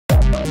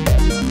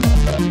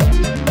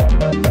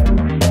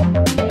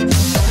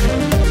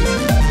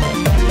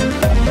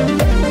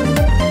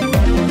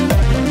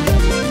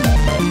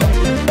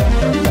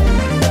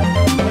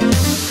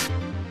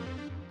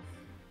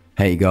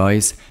Hey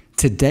guys,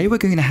 today we're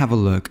going to have a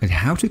look at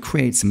how to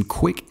create some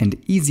quick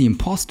and easy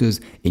imposters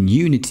in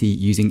Unity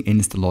using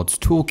InstaLOD's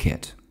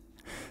toolkit.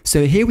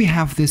 So here we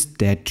have this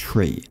dead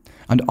tree,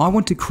 and I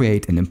want to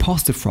create an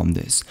imposter from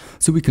this,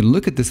 so we can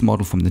look at this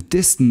model from the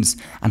distance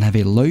and have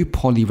a low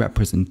poly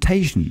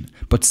representation,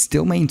 but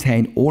still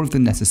maintain all of the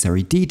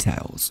necessary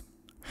details.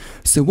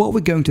 So what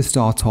we're going to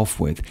start off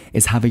with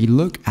is have a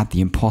look at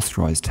the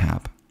Imposterize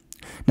tab.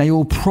 Now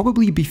you'll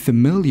probably be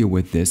familiar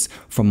with this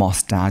from our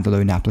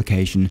standalone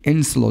application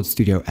InstaLOD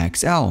Studio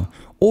XL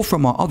or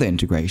from our other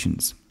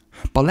integrations.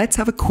 But let's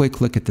have a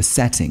quick look at the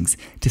settings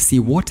to see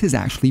what is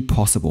actually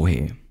possible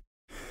here.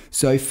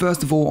 So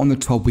first of all, on the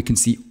top we can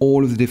see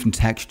all of the different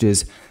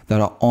textures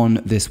that are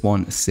on this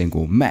one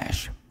single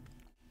mesh.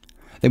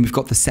 Then we've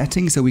got the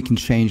settings, so we can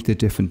change the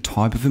different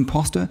type of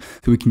imposter.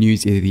 So we can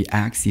use either the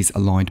axis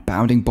aligned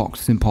bounding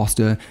box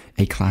imposter,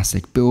 a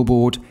classic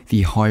billboard,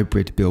 the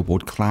hybrid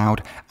billboard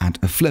cloud, and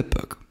a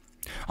flipbook.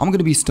 I'm going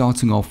to be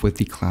starting off with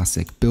the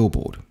classic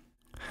billboard.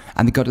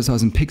 And the gutter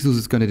size in pixels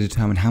is going to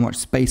determine how much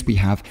space we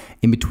have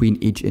in between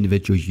each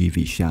individual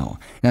UV shell.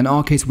 Now in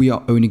our case, we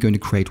are only going to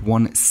create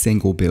one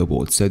single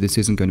billboard, so this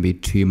isn't going to be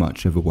too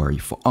much of a worry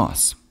for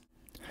us.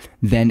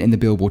 Then in the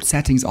billboard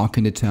settings, I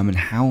can determine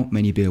how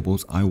many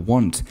billboards I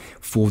want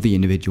for the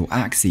individual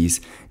axes.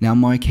 Now in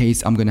my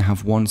case, I'm going to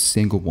have one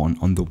single one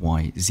on the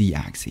YZ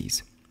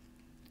axis.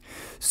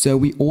 So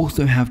we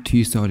also have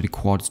two-sided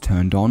quads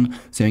turned on,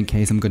 so in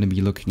case I'm going to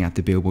be looking at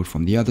the billboard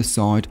from the other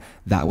side,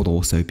 that would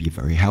also be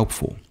very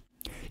helpful.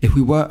 If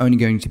we were only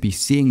going to be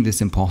seeing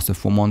this imposter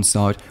from one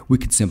side, we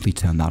could simply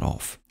turn that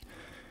off.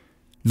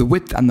 The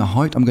width and the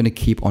height I'm going to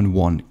keep on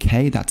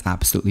 1K, that's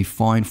absolutely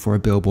fine for a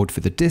billboard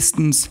for the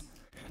distance.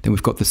 Then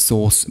we've got the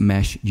source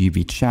mesh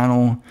UV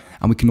channel,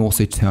 and we can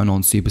also turn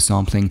on super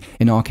sampling.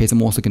 In our case,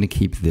 I'm also going to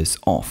keep this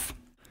off.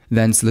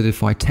 Then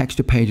solidify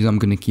texture pages I'm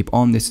going to keep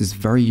on. This is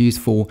very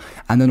useful.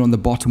 And then on the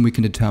bottom, we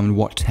can determine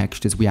what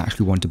textures we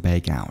actually want to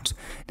bake out.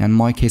 Now in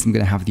my case, I'm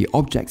going to have the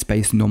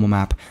object-based normal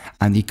map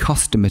and the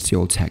custom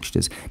material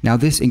textures. Now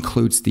this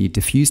includes the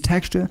diffuse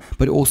texture,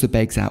 but it also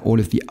bakes out all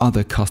of the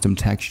other custom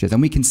textures.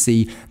 And we can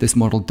see this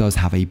model does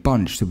have a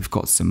bunch. So we've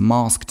got some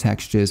mask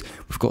textures,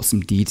 we've got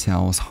some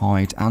details,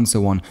 height, and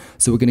so on.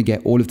 So we're going to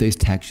get all of those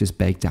textures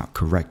baked out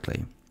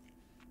correctly.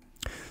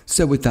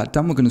 So with that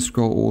done, we're going to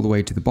scroll all the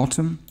way to the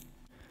bottom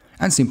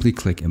and simply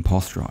click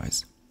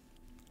Imposterize.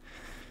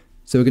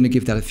 So we're going to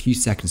give that a few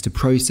seconds to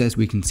process.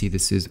 We can see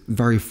this is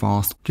very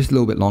fast, just a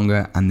little bit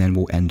longer, and then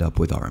we'll end up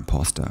with our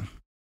imposter.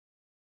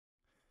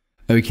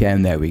 Okay,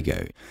 and there we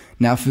go.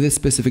 Now for this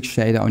specific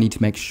shader, I need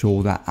to make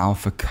sure that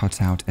alpha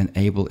cutout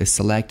enable is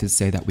selected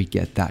so that we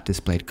get that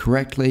displayed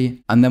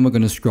correctly. And then we're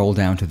going to scroll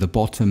down to the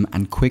bottom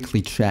and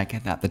quickly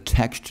check that the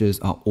textures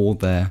are all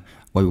there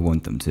where we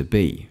want them to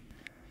be.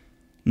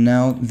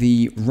 Now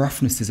the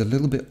roughness is a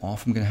little bit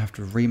off. I'm going to have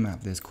to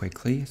remap this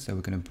quickly. So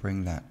we're going to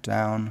bring that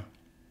down.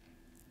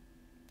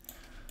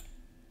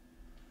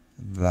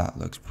 That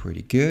looks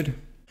pretty good.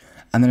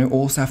 And then I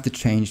also have to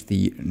change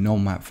the null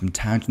map from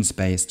tangent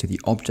space to the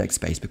object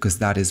space because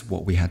that is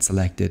what we had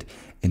selected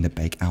in the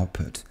bake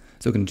output.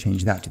 So we're going to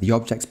change that to the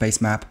object space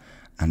map,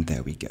 and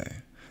there we go.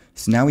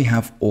 So now we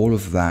have all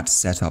of that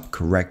set up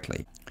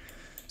correctly.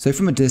 So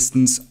from a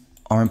distance,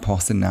 our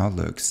imposter now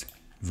looks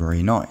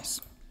very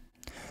nice.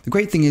 The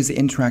great thing is it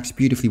interacts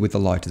beautifully with the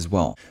light as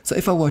well. So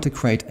if I were to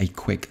create a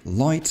quick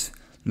light,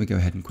 let me go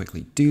ahead and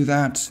quickly do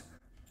that.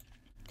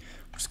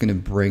 I'm just going to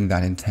bring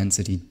that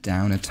intensity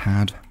down a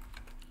tad.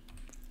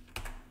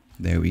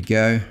 There we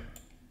go.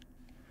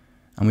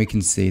 And we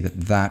can see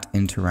that that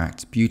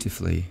interacts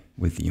beautifully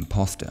with the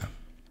imposter.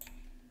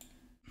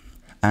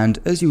 And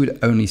as you would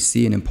only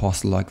see an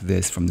imposter like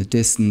this from the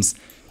distance,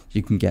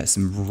 you can get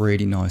some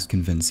really nice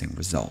convincing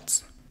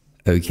results.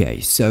 Okay,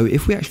 so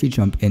if we actually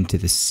jump into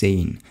the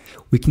scene,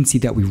 we can see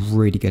that we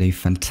really get a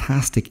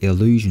fantastic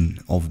illusion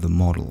of the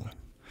model.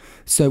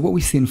 So what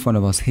we see in front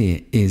of us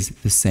here is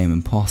the same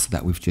imposter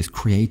that we've just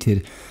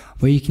created,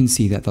 where you can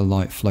see that the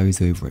light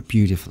flows over it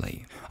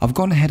beautifully. I've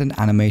gone ahead and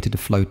animated a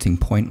floating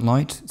point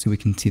light, so we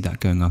can see that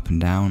going up and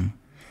down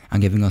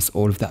and giving us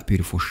all of that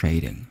beautiful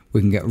shading.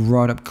 We can get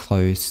right up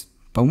close,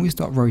 but when we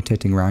start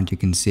rotating around, you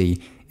can see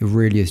it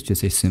really is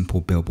just a simple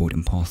billboard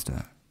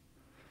imposter.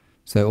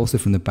 So also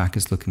from the back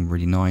it's looking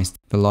really nice.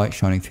 The light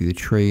shining through the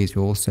trees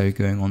are also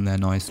going on there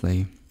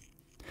nicely.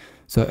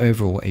 So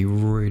overall a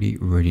really,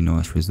 really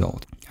nice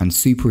result and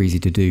super easy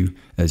to do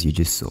as you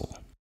just saw.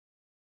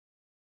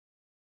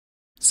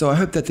 So I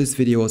hope that this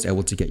video was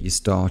able to get you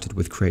started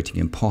with creating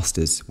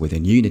imposters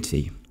within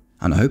Unity,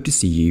 and I hope to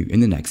see you in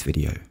the next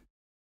video.